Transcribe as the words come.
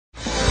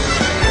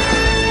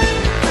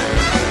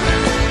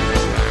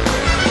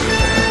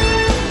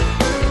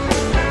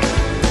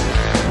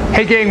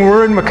Hey gang,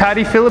 we're in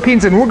Makati,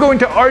 Philippines, and we're going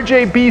to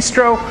RJ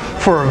Bistro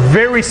for a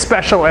very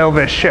special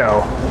Elvis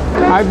show.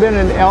 I've been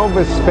an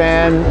Elvis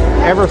fan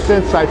ever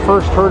since I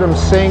first heard him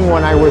sing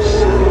when I was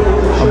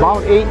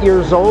about 8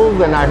 years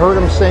old, and I heard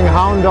him sing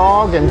Hound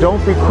Dog and Don't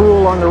Be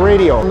Cruel on the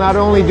radio. Not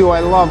only do I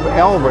love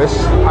Elvis,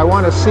 I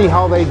want to see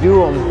how they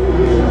do him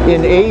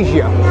in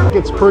Asia.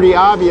 It's pretty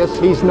obvious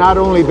he's not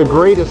only the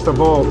greatest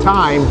of all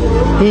time,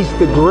 he's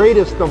the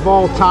greatest of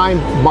all time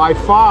by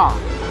far.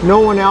 No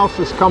one else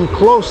has come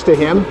close to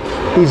him.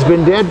 He's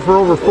been dead for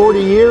over 40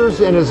 years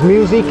and his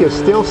music is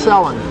still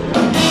selling.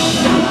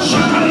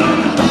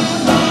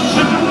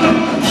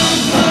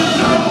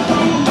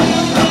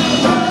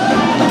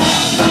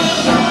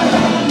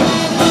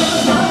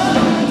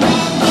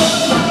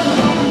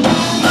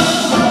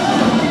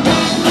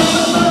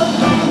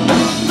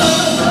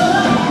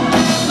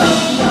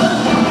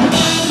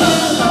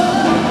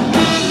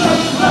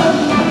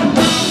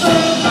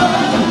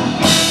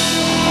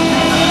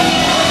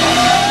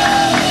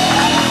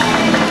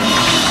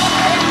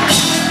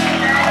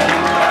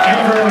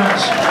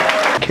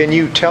 Can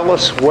you tell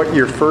us what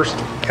your first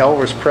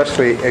Elvis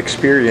Presley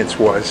experience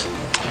was?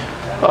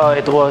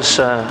 It was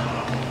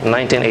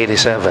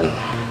 1987.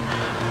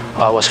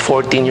 I was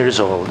 14 years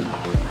old.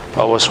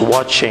 I was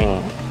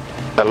watching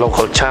a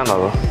local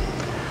channel,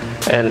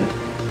 and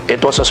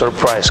it was a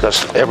surprise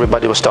because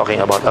everybody was talking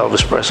about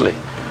Elvis Presley.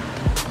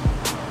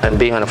 And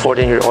being a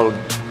 14-year-old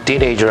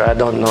teenager, I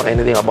don't know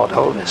anything about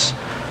Elvis.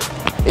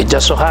 It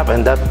just so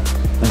happened that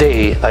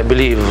day, I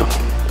believe,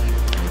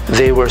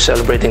 they were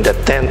celebrating the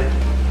 10th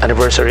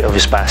anniversary of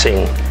his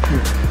passing.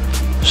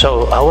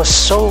 So I was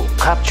so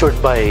captured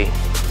by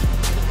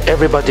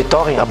everybody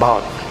talking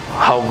about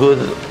how good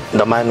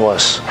the man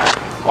was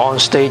on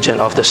stage and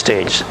off the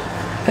stage,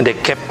 and they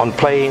kept on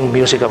playing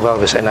music of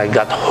Elvis, and I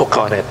got hooked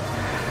on it.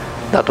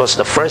 That was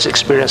the first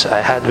experience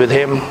I had with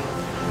him,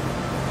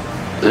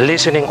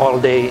 listening all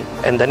day,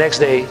 and the next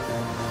day,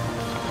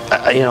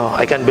 you know,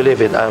 I can't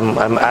believe it.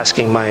 I'm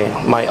asking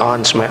my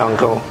aunts, my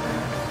uncle,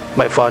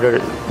 my father,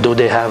 do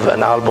they have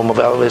an album of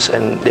Elvis?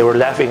 And they were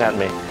laughing at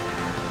me.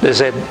 They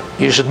said,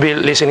 you should be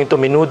listening to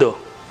Menudo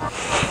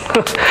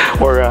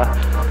or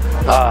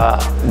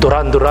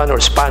Duran Duran or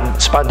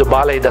Spandau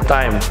Ballet at the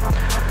time.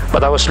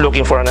 But I was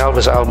looking for an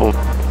Elvis album.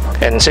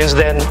 And since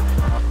then,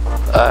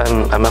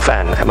 I'm a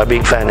fan. I'm a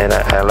big fan, and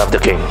I love the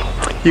King.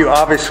 You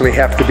obviously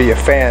have to be a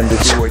fan to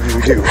do what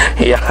you do.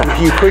 Yeah.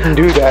 You couldn't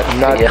do that and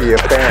not be a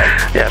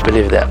fan. Yeah, I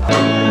believe that.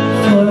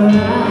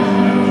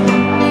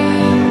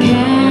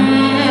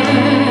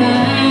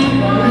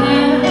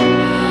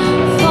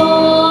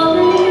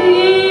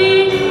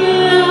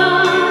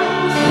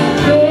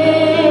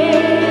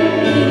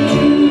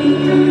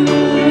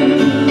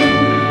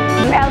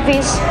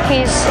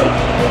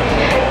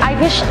 I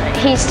wish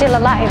he's still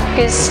alive,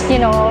 because, you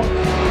know,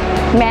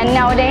 men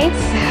nowadays,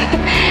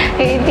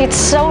 it's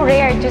so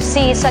rare to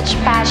see such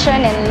passion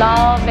and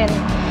love and,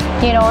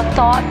 you know,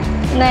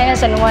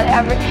 thoughtness and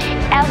whatever.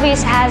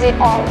 Elvis has it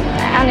all,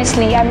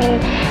 honestly. I mean,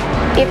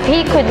 if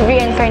he could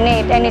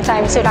reincarnate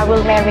anytime soon, I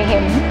will marry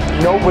him.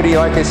 Nobody,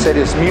 like I said,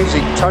 his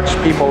music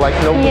touched people like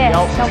nobody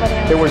else.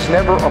 There was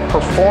never a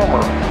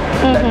performer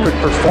that could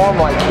perform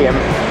like him,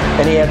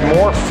 and he had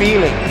more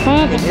feeling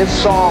in his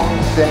songs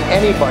than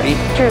anybody.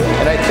 True.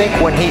 And I think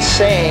when he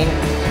sang,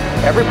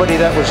 everybody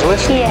that was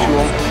listening to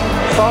him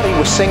thought he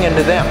was singing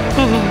to them.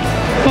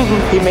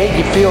 He made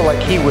you feel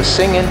like he was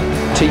singing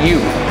to you.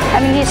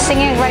 I mean, he's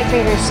singing right to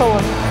your soul.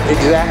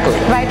 Exactly.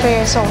 Right to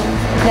your soul.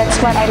 That's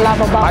what I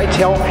love about I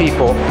tell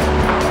people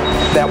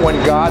that when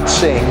God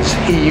sings,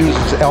 he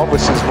uses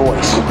Elvis's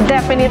voice.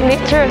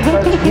 Definitely true.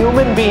 Because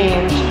human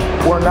beings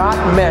were not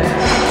meant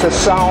to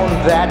sound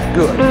that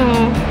good.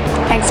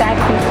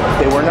 Exactly.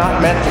 They were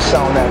not meant to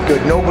sound that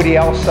good. Nobody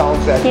else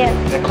sounds that good.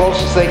 The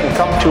closest they can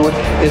come to it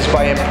is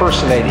by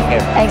impersonating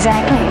him.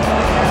 Exactly.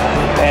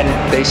 And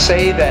they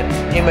say that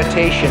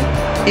imitation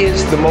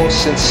is the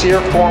most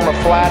sincere form of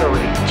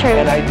flattery. True.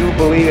 And I do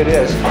believe it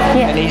is.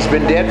 Yeah. And he's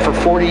been dead for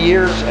 40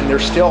 years and they're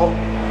still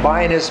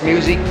buying his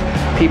music.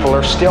 People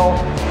are still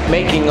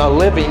making a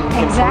living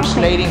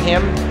impersonating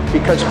him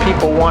because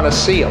people want to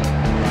see him.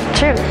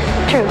 True,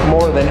 true.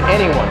 More than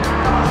anyone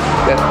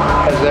that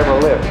has ever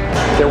lived.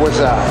 There was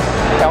a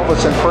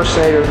Elvis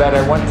impersonator that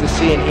I went to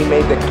see, and he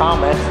made the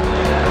comment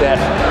that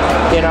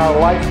in our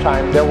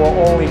lifetime there will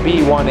only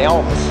be one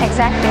Elvis.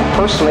 Exactly.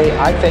 Personally,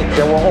 I think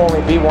there will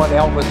only be one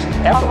Elvis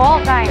ever. Of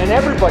all time. In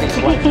everybody's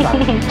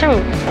lifetime.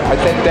 True. I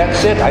think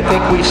that's it. I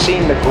think we've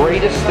seen the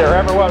greatest there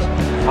ever was.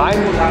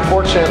 I'm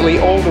fortunately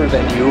older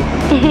than you,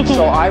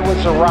 so I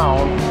was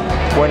around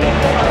when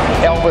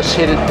Elvis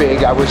hit it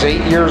big. I was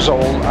 8 years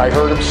old. I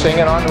heard him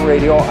singing on the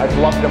radio. I've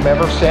loved him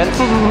ever since.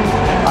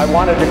 I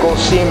wanted to go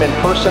see him in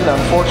person.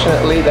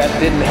 Unfortunately, that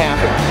didn't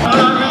happen.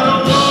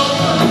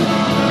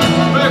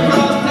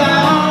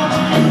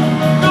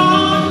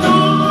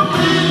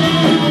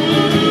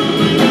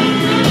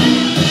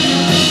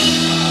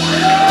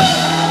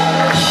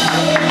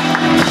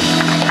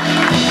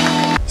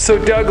 So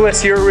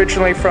Douglas, you're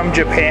originally from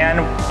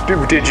Japan.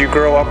 Did you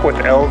grow up with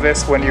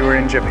Elvis when you were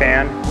in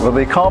Japan? Well,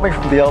 they call me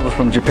the Elvis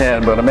from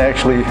Japan, but I'm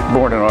actually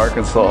born in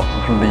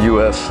Arkansas, from the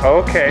U.S.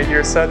 Okay,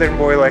 you're a Southern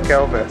boy like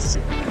Elvis.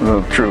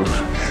 True.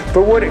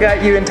 But what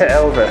got you into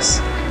Elvis?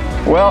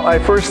 Well, I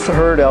first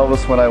heard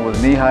Elvis when I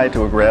was knee-high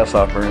to a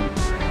grasshopper,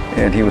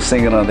 and he was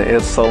singing on the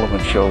Ed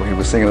Sullivan Show. He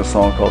was singing a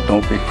song called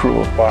Don't Be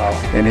Cruel. Wow.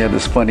 And he had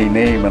this funny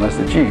name, and I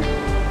said, gee,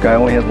 guy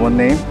only has one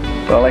name,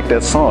 but I like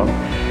that song.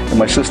 And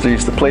my sister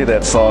used to play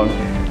that song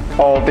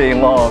all day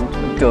long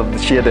until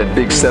she had that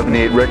big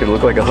 78 record,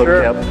 looked like a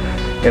hubcap,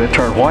 and it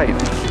turned white.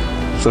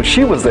 So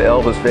she was the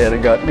Elvis fan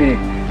and got me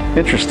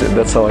interested.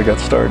 That's how I got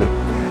started.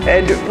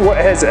 And what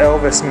has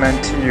Elvis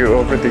meant to you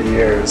over the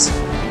years?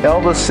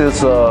 Elvis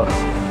is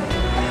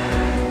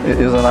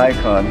an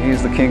icon.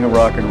 He's the king of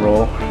rock and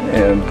roll,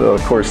 and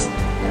of course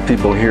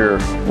people here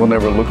will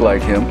never look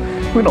like him.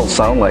 We don't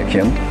sound like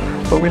him,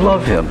 but we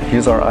love him.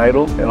 He's our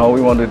idol, and all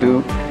we want to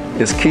do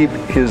is keep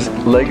his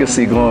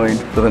legacy going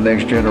for the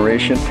next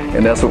generation,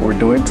 and that's what we're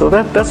doing. So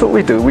that's what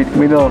we do. We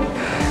don't,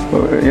 you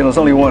know, there's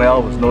only one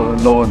Elvis.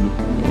 No one,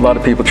 a lot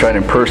of people try to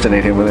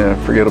impersonate him and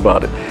then forget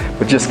about it.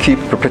 But just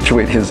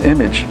perpetuate his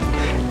image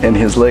and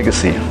his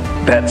legacy.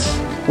 That's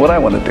what I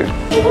want to do.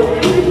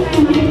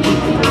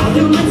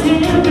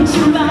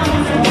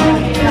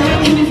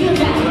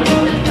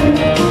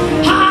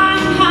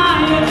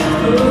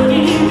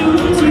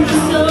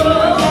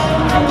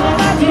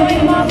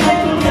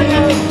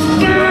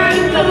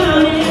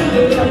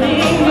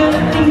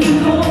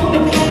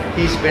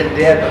 He's been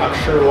dead, I'm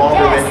sure,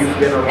 longer than you've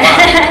been around.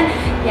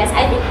 Yes,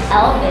 I think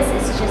Elvis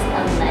is just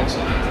a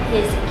legend.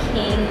 He's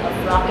king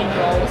of rock and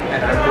roll.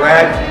 And I'm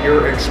glad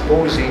you're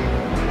exposing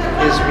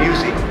his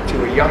music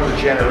to a younger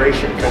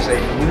generation, because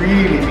they'd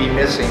really be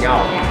missing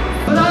out.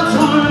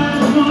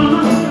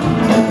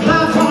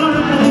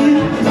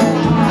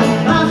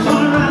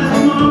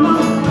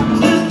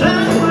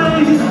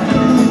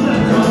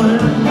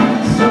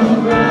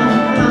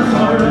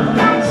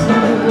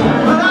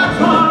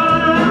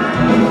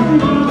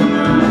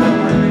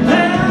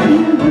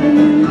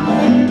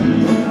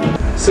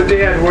 So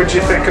Dan, what'd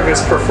you think of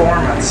his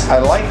performance? I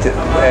liked it.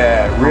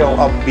 Real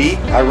upbeat.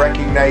 I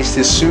recognized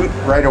his suit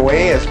right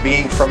away as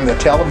being from the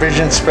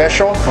television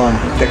special,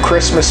 the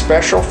Christmas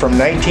special from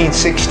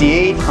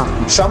 1968.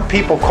 Some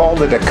people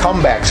called it a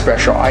comeback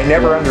special. I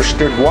never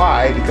understood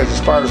why, because as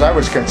far as I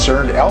was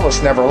concerned,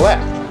 Elvis never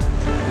left.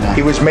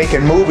 He was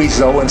making movies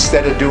though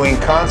instead of doing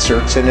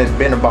concerts, and it had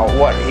been about,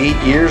 what, 8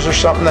 years or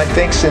something, I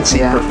think, since he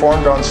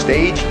performed on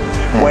stage.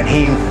 When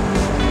he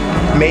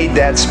made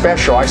that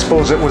special, I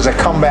suppose it was a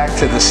comeback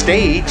to the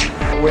stage.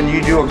 When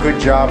you do a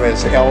good job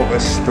as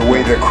Elvis, the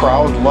way the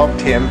crowd loved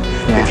him,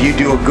 if you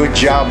do a good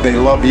job, they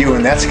love you,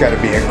 and that's got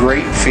to be a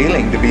great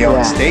feeling to be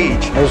on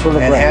stage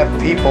and have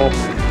people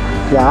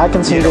I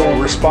can see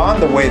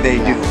respond the way they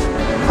do.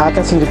 I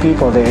can see the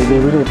people, they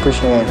really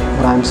appreciate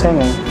what I'm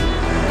singing,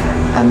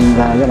 and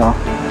you know,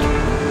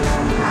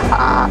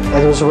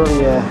 it was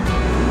really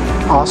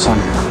awesome.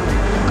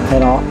 You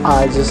know,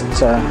 I just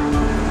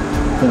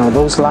you know,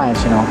 those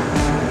lines, you know,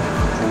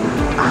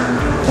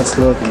 it's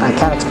like, I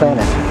can't explain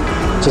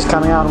it. Just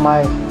coming out of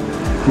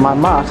my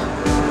mouth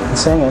and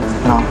saying it,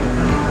 you know,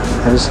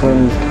 it was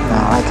really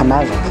like a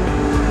magic.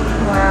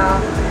 Wow.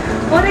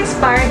 What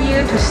inspired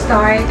you to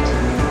start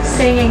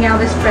singing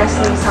Elvis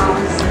Presley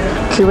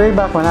songs? Okay, way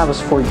back when I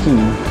was 14,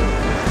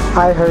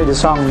 I heard the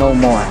song No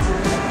More.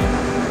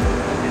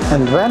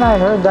 And when I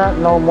heard that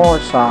No More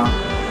song,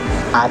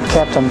 I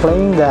kept on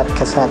playing that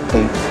cassette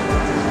tape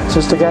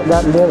just to get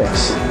that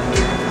lyrics.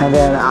 And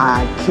then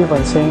I keep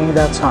on singing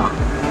that song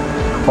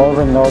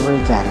over and over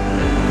again.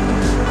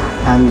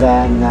 And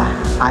then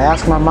I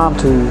asked my mom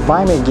to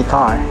buy me a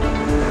guitar.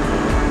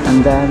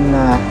 And then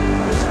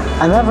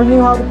I never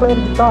knew how to play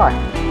the guitar.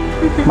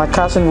 My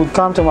cousin would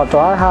come to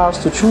our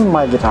house to tune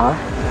my guitar.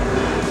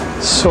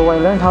 So I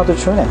learned how to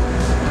tune it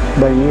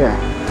by ear.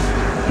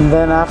 And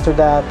then after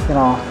that, you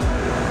know,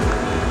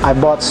 I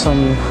bought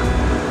some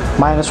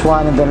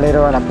 -1, and then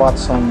later on I bought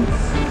some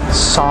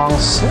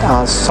songs,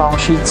 song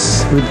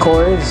sheets with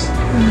chords,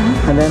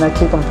 and then I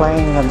keep on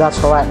playing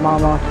That's Alright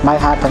Mama, My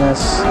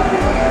Happiness,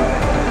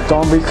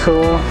 Don't Be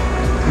Cruel,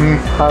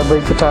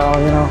 Heartbreak Guitar,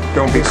 you know.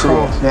 Don't Be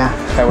Cruel. Yeah.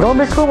 Don't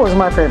Be Cruel was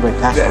my favorite.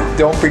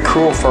 Don't Be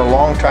Cruel for a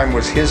long time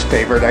was his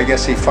favorite. I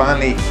guess he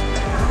finally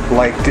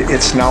liked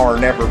It's Now or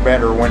Never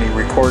Better when he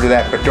recorded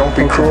that, but Don't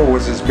Be Cruel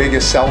was his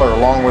biggest seller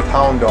along with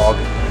Hound Dog.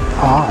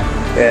 Oh.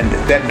 And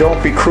that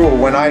Don't Be Cruel,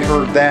 when I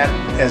heard that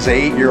as an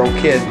 8-year-old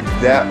kid,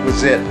 that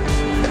was it.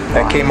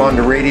 That came on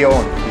the radio,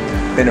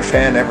 and been a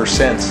fan ever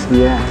since.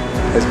 Yeah.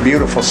 It's a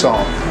beautiful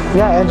song.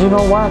 Yeah, and you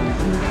know what?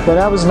 When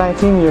I was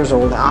 19 years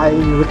old, I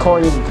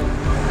recorded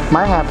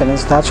My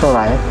Happiness, That's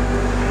Alright,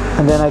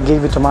 and then I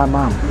gave it to my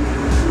mom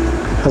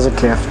as a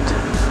gift.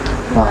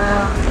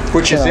 Wow.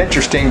 Which is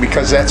interesting,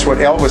 because that's what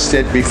Elvis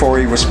did before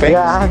he was famous.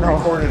 Yeah, I know. He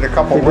recorded a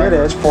couple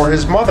records for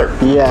his mother.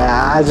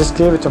 Yeah, I just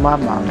gave it to my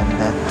mom,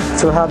 and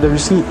still have the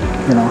receipt,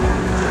 you know.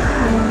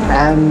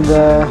 And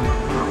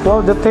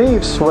well, the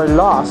tapes were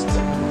lost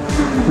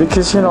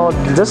because, you know,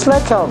 just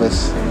like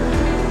Elvis,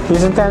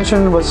 His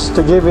intention was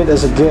to give it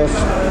as a gift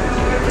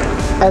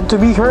and to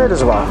be heard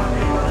as well.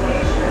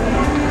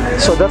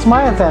 So that's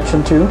my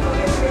intention too.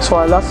 So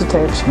I lost the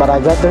tapes, but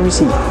I got the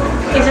receipt.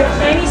 Is there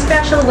any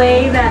special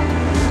way that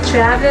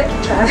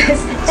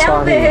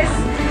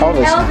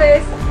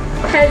Elvis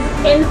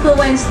has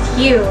influenced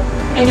you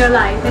in your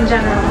life in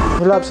general?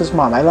 He loves his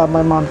mom. I love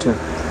my mom too,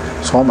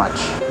 so much.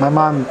 My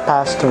mom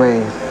passed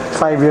away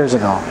 5 years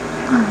ago.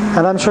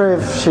 And I'm sure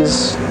if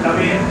she's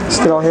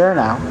still here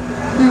now,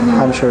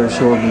 I'm sure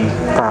she will be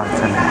proud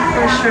for me.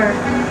 For sure.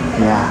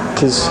 Yeah,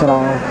 because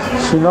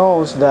she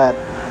knows that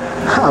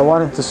I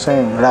wanted to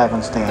sing live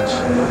on stage.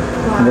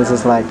 And this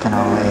is like,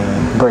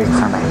 a break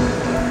for me.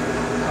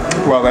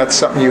 Well, that's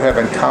something you have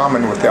in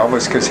common with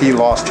Elvis because he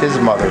lost his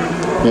mother.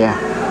 Yeah.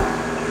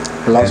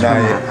 And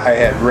I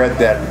had read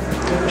that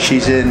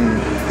she's in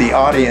the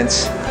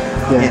audience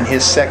in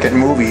his second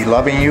movie,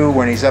 Loving You,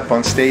 when he's up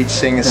on stage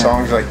singing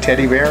songs like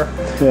Teddy Bear.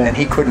 Yeah. And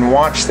he couldn't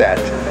watch that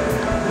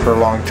for a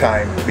long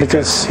time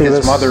because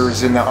his mother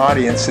is in the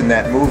audience in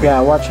that movie. Yeah,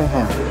 watching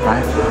him,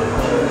 right?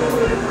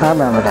 I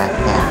remember that,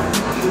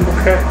 yeah.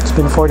 Okay. It's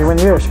been 41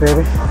 years,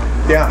 baby.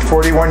 Yeah,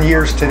 41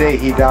 years today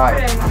he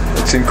died.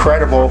 It's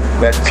incredible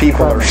that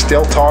people are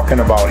still talking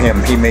about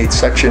him. He made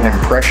such an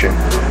impression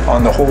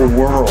on the whole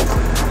world.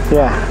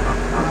 Yeah,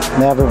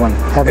 and everyone.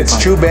 It's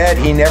too bad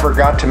he never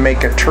got to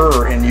make a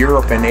tour in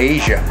Europe and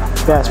Asia.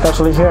 Yeah,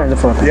 especially here in the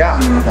Philippines. Yeah.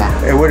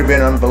 It would have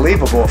been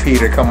unbelievable if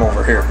he'd have come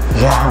over here.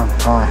 Yeah,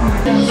 boy.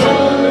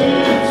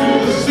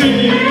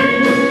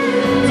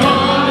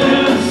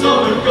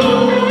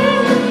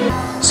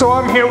 So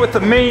I'm here with the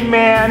main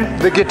man,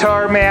 the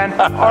guitar man,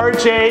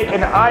 RJ,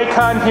 an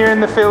icon here in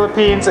the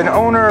Philippines, an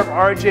owner of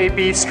RJ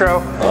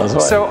Bistro.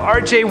 Right. So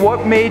RJ,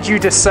 what made you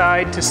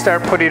decide to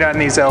start putting on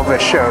these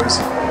Elvis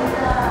shows?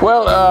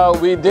 Well,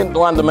 we didn't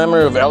want the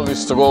memory of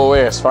Elvis to go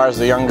away as far as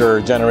the younger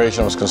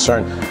generation was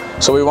concerned.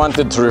 So we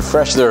wanted to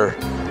refresh their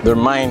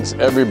minds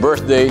every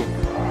birthday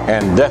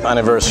and death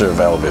anniversary of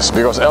Elvis,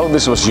 because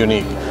Elvis was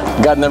unique.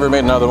 God never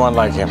made another one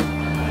like him.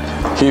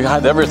 He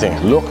had everything: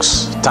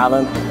 looks,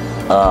 talent,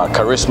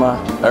 charisma,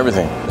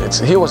 everything.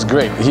 He was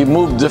great. He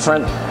moved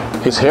different.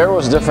 His hair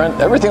was different.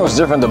 Everything was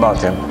different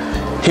about him.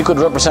 He could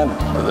represent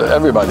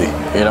everybody,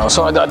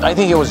 So I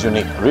think he was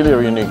unique, really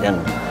unique,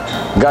 and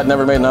God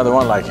never made another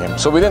one like him.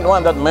 So we didn't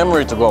want that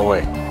memory to go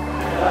away.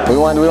 We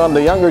want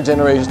the younger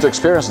generation to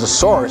experience the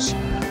source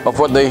of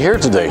what they hear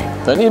today.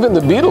 And even the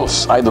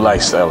Beatles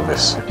idolized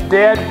Elvis.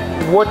 Dad,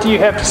 what do you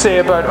have to say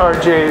about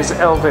RJ's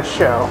Elvis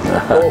show?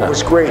 Oh, it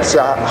was great. It's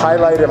a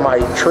highlight of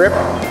my trip.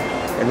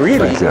 And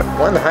really,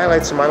 one of the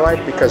highlights of my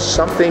life, because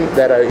something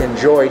that I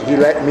enjoyed, he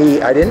let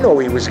me, I didn't know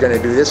he was going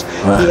to do this.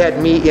 He had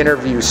me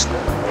interview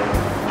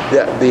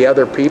the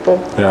other people.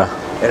 Yeah.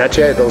 And I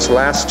tell you, those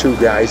last two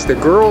guys, the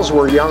girls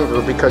were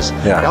younger because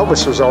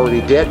Elvis was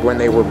already dead when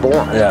they were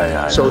born.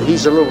 So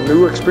he's a little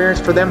new experience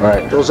for them.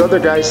 Right. Those other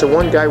guys, the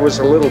one guy was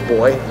a little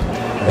boy,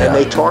 and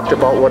they talked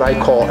about what I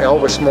call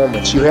Elvis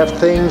moments. You have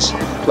things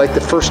like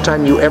the first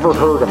time you ever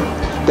heard him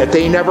that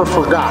they never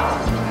forgot.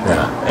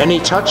 And he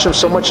touched them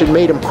so much it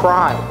made him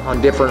cry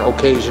on different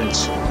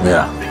occasions.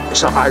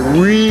 So I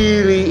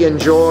really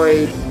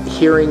enjoyed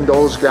hearing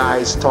those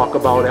guys talk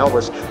about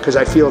Elvis because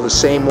I feel the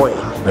same way.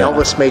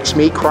 Elvis makes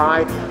me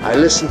cry. I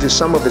listen to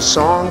some of his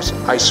songs.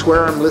 I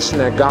swear I'm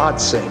listening to God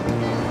sing.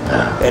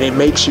 And it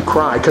makes you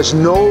cry because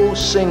no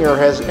singer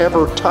has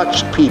ever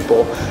touched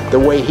people the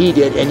way he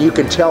did, and you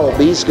can tell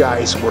these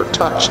guys were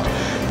touched.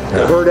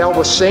 They heard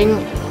Elvis sing,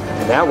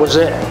 and that was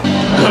it.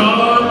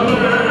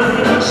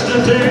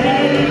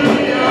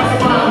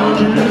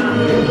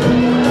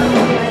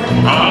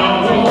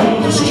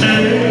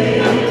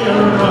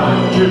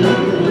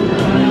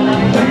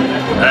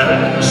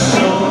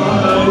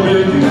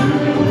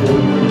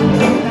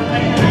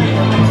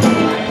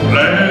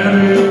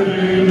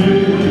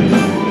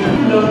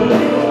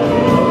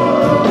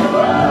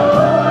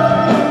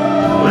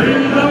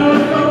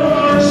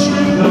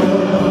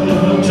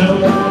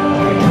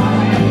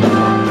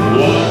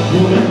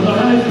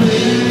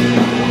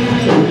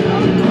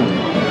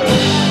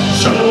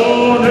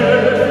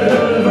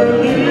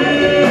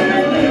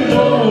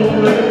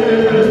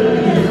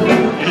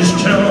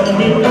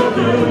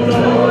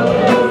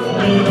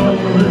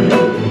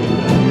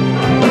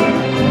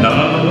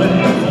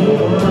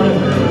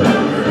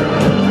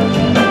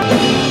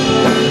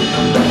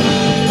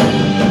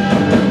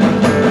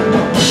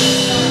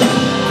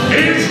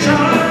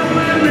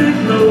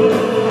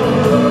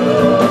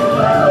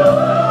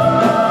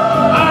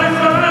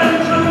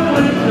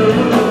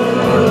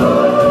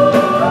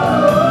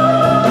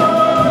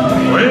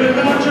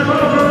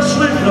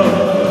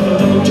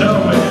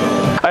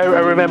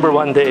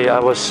 One day I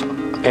was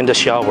in the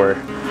shower.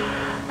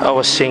 I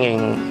was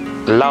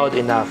singing loud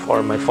enough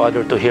for my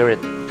father to hear it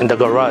in the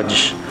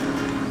garage.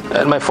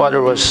 And my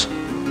father was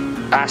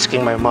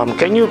asking my mom,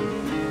 "Can you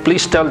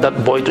please tell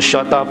that boy to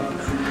shut up?"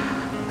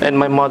 And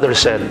my mother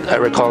said, I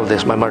recall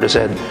this, my mother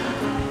said,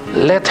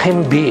 "Let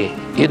him be.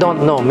 You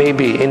don't know,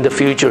 maybe in the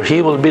future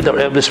he will be the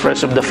Elvis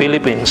Presley of the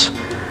Philippines."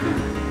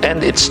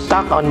 And it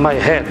stuck on my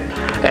head.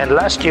 And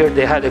last year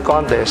they had a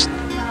contest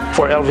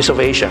for Elvis of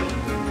Asia.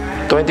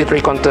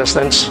 23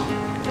 contestants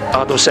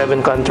out of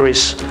 7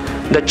 countries.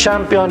 The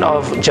champion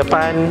of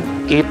Japan,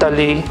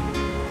 Italy,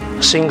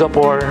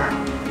 Singapore,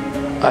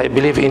 I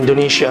believe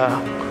Indonesia,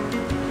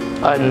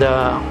 and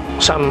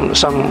some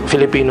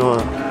Filipino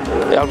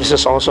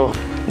Elvises also,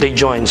 they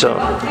joined. So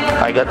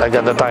I got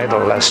the title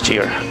last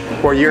year.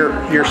 Well,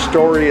 your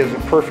story is a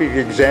perfect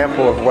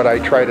example of what I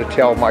try to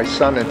tell my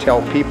son and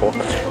tell people,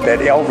 that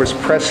Elvis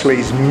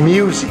Presley's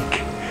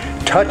music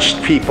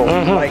touched people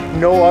like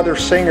no other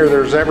singer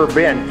there's ever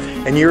been.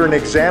 And you're an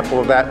example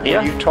of that.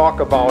 Yeah. When you talk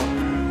about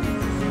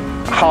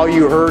how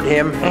you heard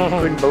him, and you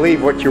couldn't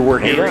believe what you were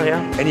hearing,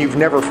 and you've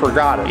never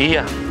forgot it.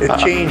 Yeah. It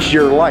changed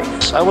your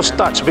life. I was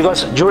touched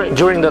because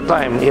during that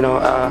time, you know,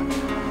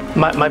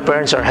 my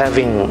parents are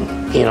having,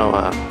 you know,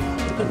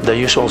 the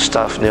usual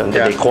stuff, you know,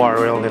 they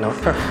quarrel, you know,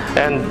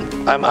 and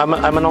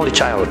I'm an only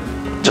child,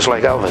 just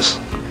like Elvis.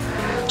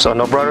 So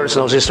no brothers,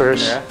 no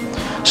sisters. Yeah.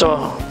 So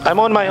I'm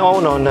on my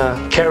own on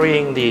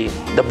carrying the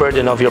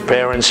burden of your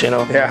parents, you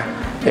know. Yeah.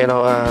 You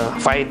know,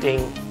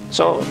 fighting.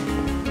 So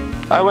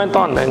I went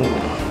on and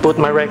put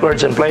my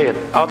records and play it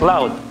out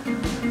loud.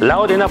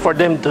 Loud enough for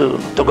them to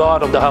go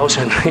out of the house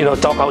and, you know,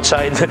 talk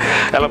outside.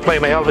 And I'll play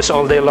my Elvis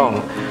all day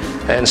long.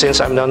 And since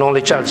I'm an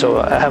only child, so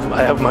I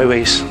have my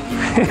ways.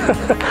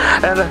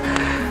 And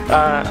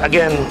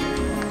again,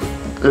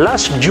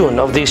 last June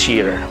of this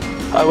year,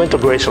 I went to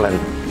Graceland.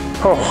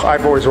 Oh,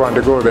 I've always wanted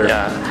to go there.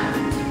 Yeah.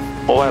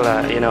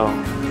 Well, you know,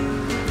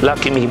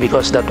 lucky me,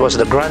 because that was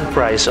the grand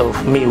prize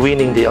of me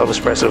winning the Elvis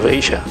Presley of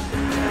Asia.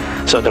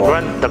 So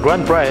the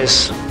grand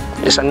prize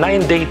is a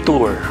 9-day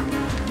tour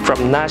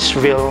from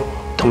Nashville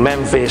to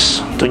Memphis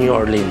to New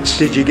Orleans.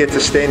 Did you get to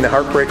stay in the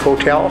Heartbreak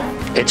Hotel?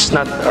 It's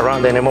not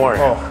around anymore.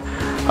 Oh.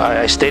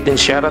 I stayed in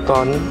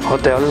Sheraton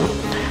Hotel,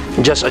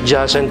 just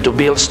adjacent to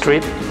Beale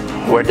Street,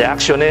 where the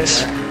action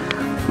is.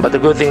 But the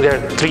good thing there,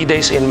 3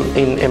 days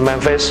in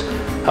Memphis,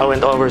 I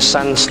went over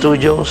Sun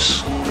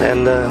Studios,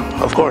 and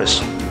of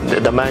course,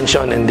 the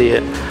mansion and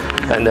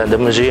the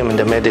museum and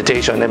the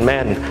meditation. And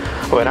man,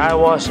 when I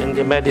was in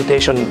the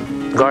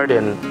meditation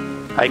garden,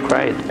 I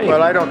cried.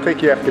 Well, I don't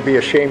think you have to be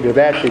ashamed of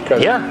that,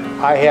 because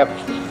I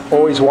have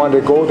always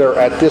wanted to go there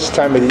at this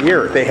time of the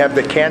year. They have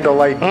the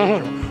candlelight.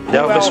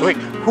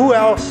 Who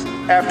else,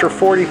 after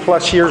 40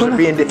 plus years of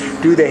being,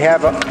 do they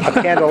have a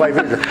candlelight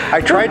visitor?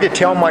 I tried to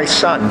tell my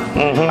son,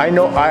 I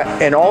know,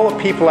 and all the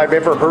people I've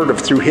ever heard of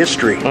through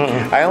history,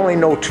 I only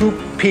know 2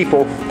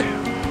 people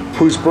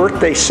whose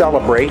birthday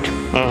celebrate,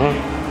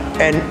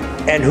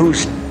 and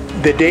whose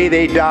the day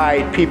they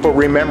died, people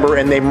remember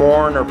and they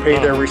mourn or pay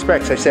their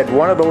respects. I said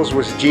one of those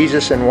was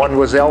Jesus and one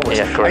was Elvis.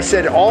 Yeah, I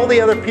said all the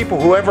other people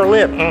who ever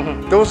lived,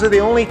 those are the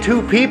only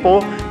 2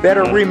 people that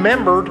are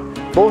remembered,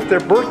 both their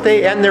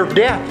birthday and their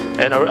death.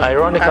 And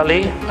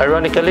ironically,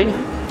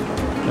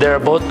 they're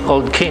both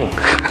called king.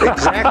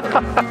 Exactly.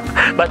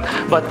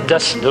 but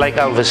just like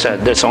Elvis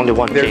said, there's only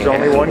one king. There's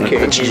only one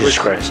king. Jesus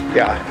Christ.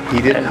 Yeah,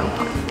 he didn't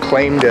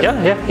claim it.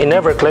 Yeah, he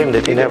never claimed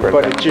it. He never.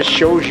 But it just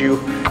shows you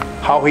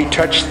how he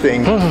touched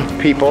things.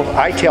 People,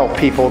 I tell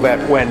people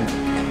that when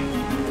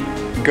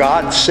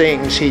God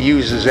sings, he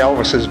uses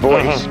Elvis's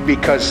voice,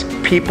 because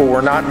people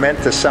were not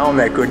meant to sound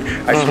that good.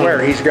 I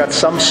swear, he's got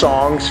some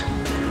songs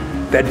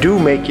that do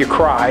make you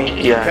cry.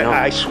 Yeah,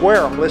 I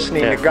swear I'm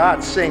listening to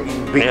God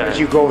singing, because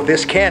you go,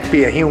 this can't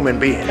be a human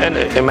being. And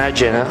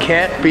imagine,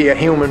 Can't be a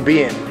human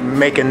being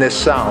making this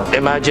sound.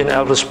 Imagine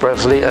Elvis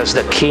Presley as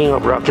the king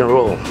of rock and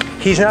roll.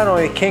 He's not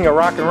only the king of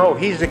rock and roll,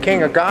 he's the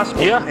king of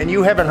gospel. Yeah. And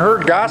you haven't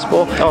heard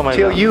gospel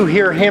till you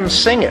hear him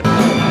sing it.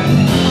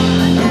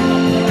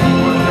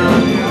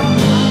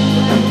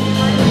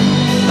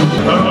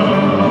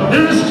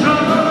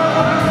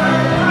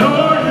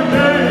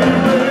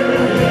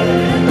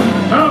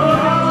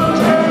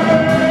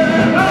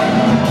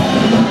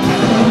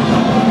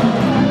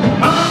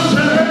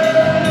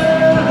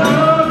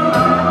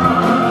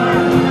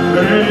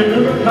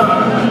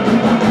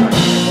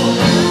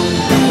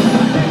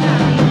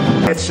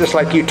 It's just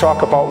like you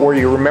talk about where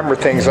you remember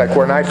things. Like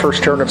when I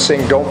first heard him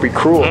sing Don't Be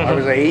Cruel, I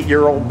was an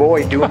 8-year-old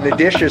boy doing the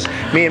dishes.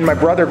 Me and my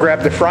brother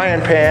grabbed the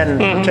frying pan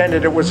and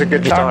pretended it was a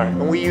guitar.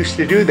 And we used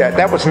to do that.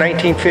 That was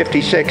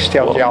 1956,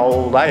 tells you how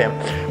old I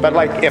am. But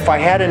like, if I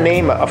had to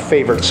name a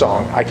favorite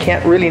song, I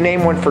can't really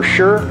name one for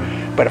sure,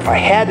 but if I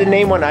had to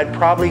name one, I'd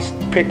probably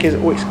pick his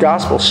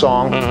gospel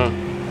song,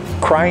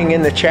 Crying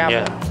in the Chapel.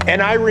 Yeah.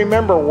 And I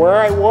remember where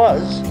I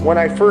was when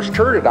I first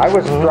heard it. I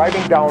was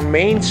driving down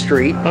Main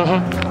Street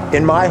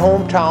in my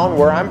hometown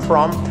where I'm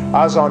from.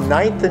 I was on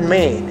 9th and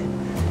Main,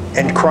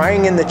 and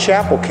Crying in the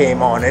Chapel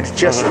came on. It's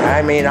just,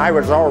 I mean, I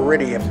was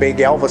already a big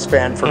Elvis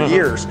fan for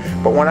years,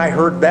 but when I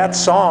heard that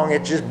song,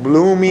 it just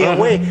blew me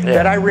away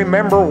that I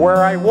remember where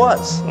I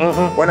was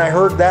when I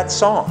heard that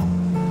song.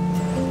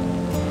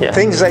 Yeah.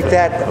 Things like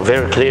that.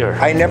 Very clear.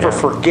 I never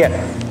forget.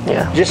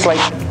 Yeah. Just like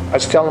I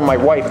was telling my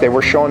wife, they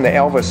were showing the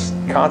Elvis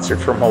concert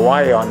from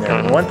Hawaii on there.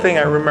 And one thing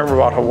I remember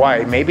about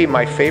Hawaii, maybe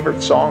my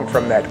favorite song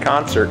from that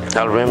concert.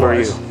 I'll remember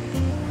you.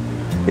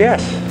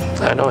 Yes.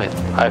 I know it.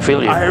 I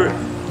feel you.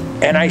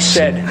 And I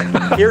said,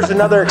 here's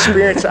another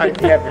experience I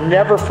have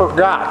never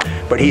forgot.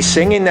 But he's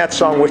singing that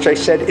song, which I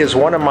said is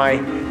one of my,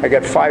 I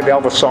got 5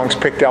 Elvis songs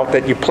picked out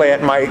that you play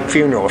at my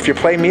funeral. If you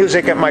play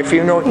music at my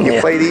funeral,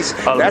 you play these,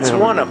 that's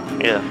one of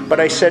them. Yeah.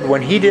 But I said,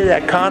 when he did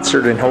that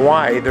concert in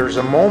Hawaii, there's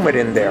a moment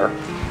in there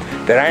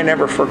that I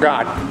never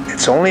forgot.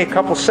 It's only a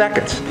couple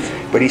seconds,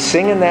 but he's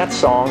singing that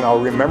song, I'll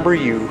Remember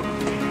You,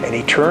 and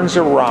he turns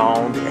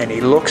around and he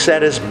looks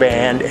at his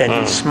band and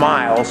he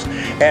smiles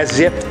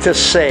as if to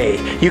say,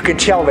 you can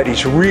tell that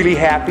he's really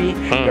happy,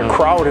 the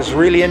crowd is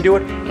really into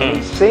it, and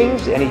he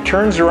sings and he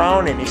turns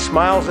around and he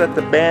smiles at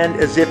the band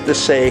as if to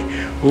say,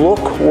 look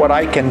what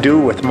I can do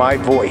with my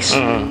voice.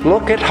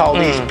 Look at how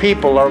these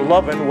people are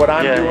loving what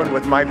I'm doing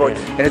with my voice.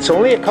 And it's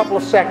only a couple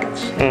of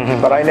seconds,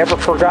 but I never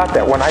forgot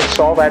that when I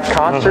saw that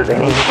concert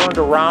and he turned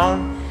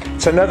around.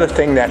 It's another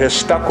thing that has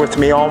stuck with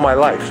me all my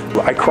life.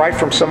 I cry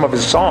from some of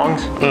his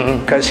songs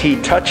because he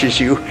touches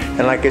you,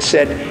 and like I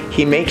said,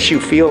 he makes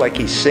you feel like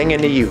he's singing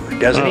to you,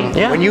 doesn't he?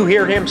 Yeah. When you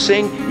hear him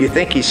sing, you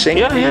think he's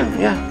singing to you.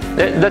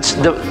 That's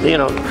the, you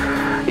know,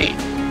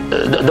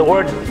 the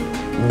word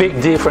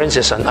big difference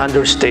is an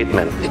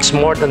understatement. It's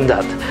more than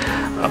that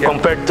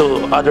compared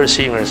to other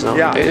singers. No?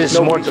 Yeah, it's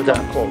more to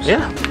that. Close.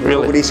 Yeah,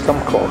 really. Nobody's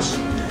come close.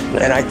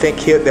 And I think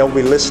they'll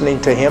be listening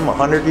to him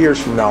 100 years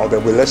from now.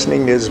 They'll be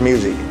listening to his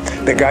music.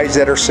 The guys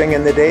that are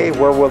singing today,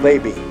 where will they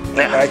be?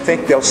 I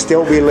think they'll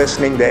still be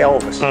listening to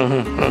Elvis.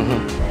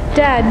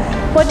 Dad,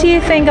 what do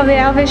you think of the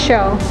Elvis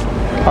show?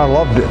 I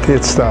loved it.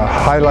 It's the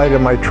highlight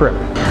of my trip.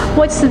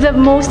 What's the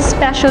most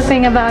special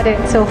thing about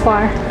it so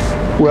far?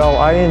 Well,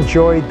 I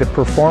enjoyed the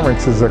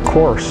performances, of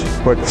course,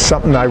 but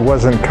something I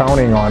wasn't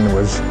counting on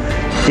was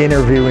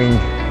interviewing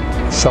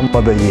some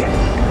of the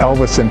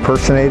Elvis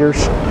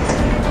impersonators.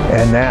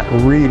 And that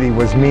really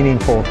was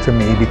meaningful to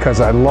me because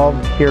I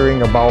loved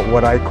hearing about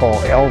what I call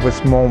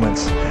Elvis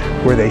moments,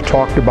 where they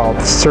talked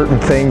about certain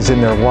things in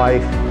their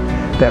life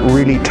that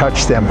really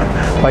touched them,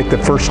 like the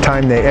first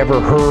time they ever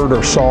heard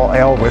or saw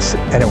Elvis,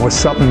 and it was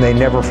something they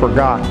never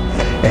forgot.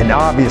 And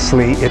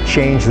obviously it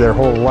changed their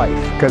whole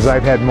life, because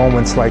I've had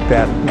moments like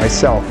that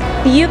myself.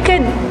 You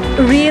could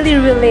really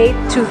relate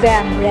to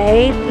them,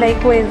 right?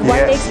 Like with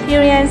what they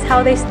experienced,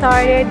 how they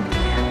started.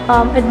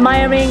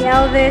 Admiring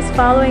Elvis,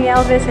 following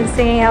Elvis, and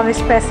singing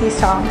Elvis Presley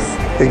songs.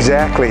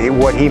 Exactly,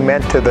 what he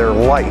meant to their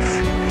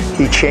life.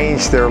 He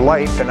changed their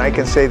life, and I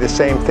can say the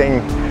same thing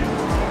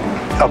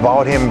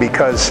about him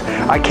because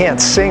I can't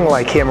sing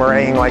like him or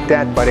anything like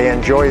that, but I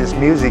enjoy his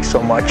music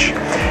so much.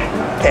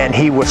 And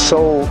he was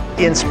so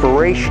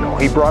inspirational.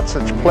 He brought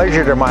such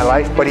pleasure to my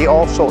life, but he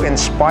also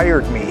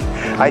inspired me.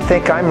 I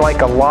think I'm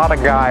like a lot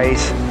of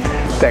guys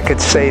that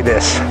could say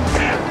this.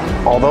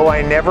 Although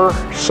I never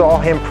saw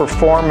him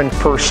perform in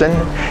person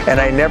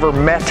and I never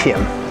met him,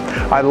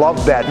 I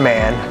loved that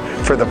man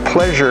for the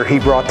pleasure he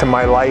brought to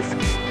my life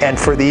and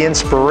for the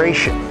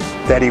inspiration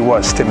that he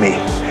was to me.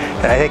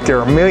 And I think there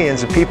are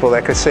millions of people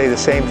that could say the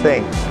same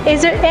thing.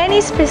 Is there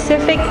any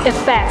specific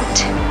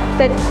effect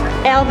that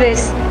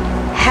Elvis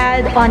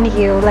had on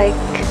you?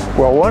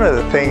 Well, one of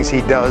the things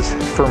he does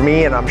for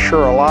me, and I'm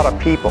sure a lot of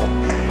people,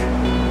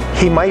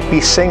 he might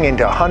be singing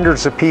to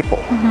hundreds of people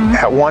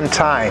at one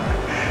time,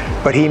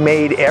 but he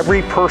made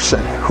every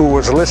person who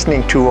was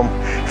listening to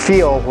him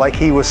feel like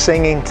he was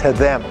singing to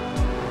them.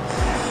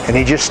 And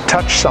he just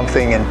touched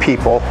something in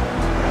people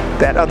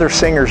that other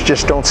singers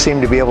just don't seem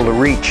to be able to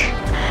reach.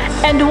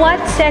 And what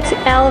sets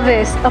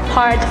Elvis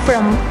apart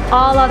from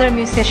all other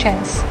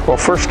musicians? Well,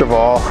 first of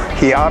all,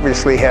 he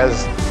obviously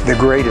has the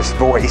greatest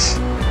voice.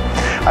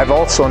 I've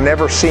also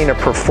never seen a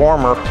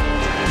performer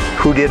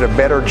who did a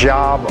better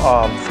job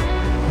of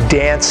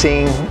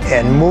dancing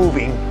and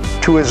moving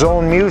to his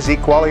own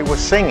music while he was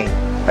singing.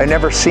 I've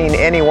never seen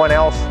anyone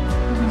else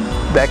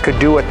that could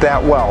do it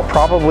that well.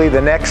 Probably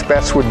the next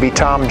best would be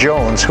Tom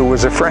Jones, who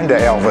was a friend of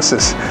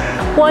Elvis's.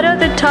 What are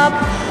the top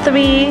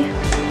 3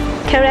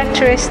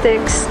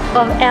 characteristics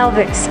of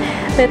Elvis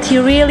that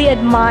you really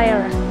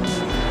admire?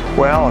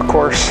 Well, of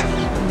course,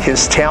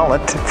 his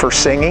talent for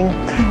singing,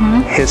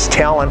 his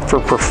talent for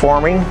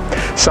performing.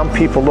 Some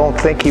people don't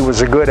think he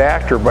was a good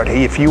actor, but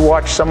if you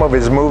watch some of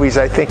his movies,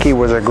 I think he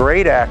was a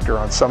great actor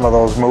on some of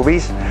those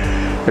movies.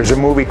 There's a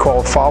movie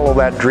called Follow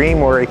That Dream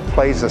where he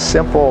plays a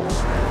simple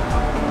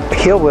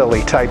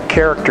hillbilly type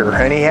character,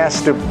 and he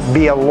has to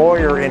be a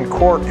lawyer in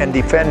court and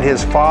defend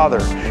his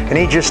father, and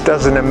he just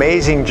does an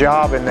amazing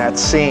job in that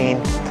scene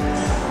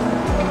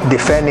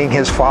defending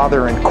his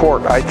father in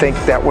court. I think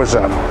that was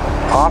an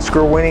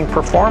Oscar-winning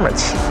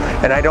performance,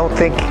 and I don't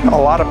think a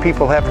lot of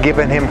people have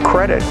given him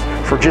credit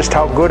for just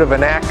how good of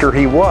an actor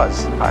he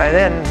was. And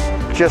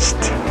then just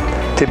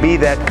to be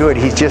that good,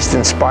 he just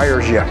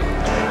inspires you.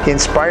 He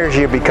inspires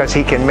you because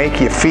he can make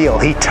you feel.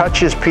 He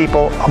touches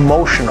people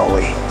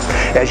emotionally.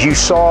 As you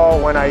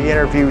saw when I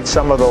interviewed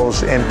some of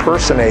those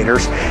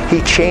impersonators,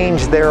 he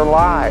changed their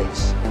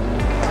lives.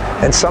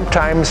 And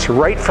sometimes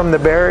right from the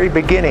very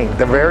beginning,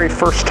 the very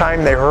first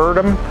time they heard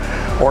him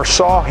or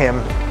saw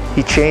him,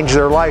 he changed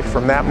their life.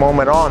 From that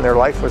moment on, their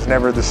life was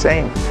never the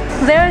same.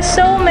 There are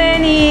so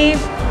many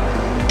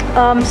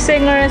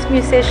singers,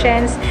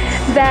 musicians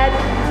that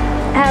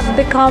have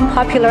become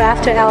popular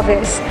after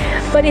Elvis.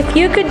 But if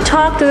you could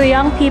talk to the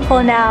young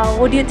people now,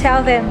 would you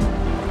tell them,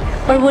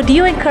 or would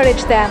you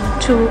encourage them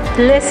to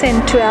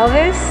listen to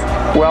Elvis?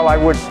 Well, I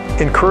would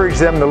encourage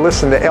them to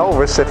listen to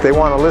Elvis if they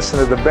want to listen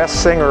to the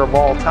best singer of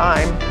all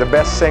time, the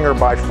best singer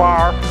by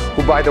far,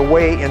 who, by the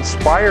way,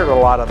 inspired a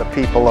lot of the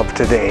people of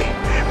today.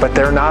 But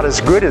they're not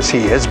as good as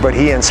he is, but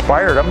he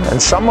inspired them,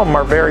 and some of them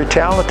are very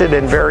talented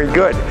and very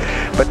good.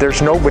 But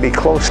there's nobody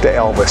close to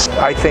Elvis.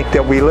 I think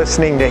they'll be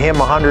listening to him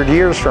 100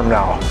 years from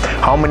now.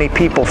 How many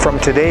people from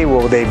today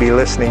will they be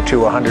listening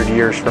to 100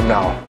 years from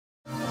now?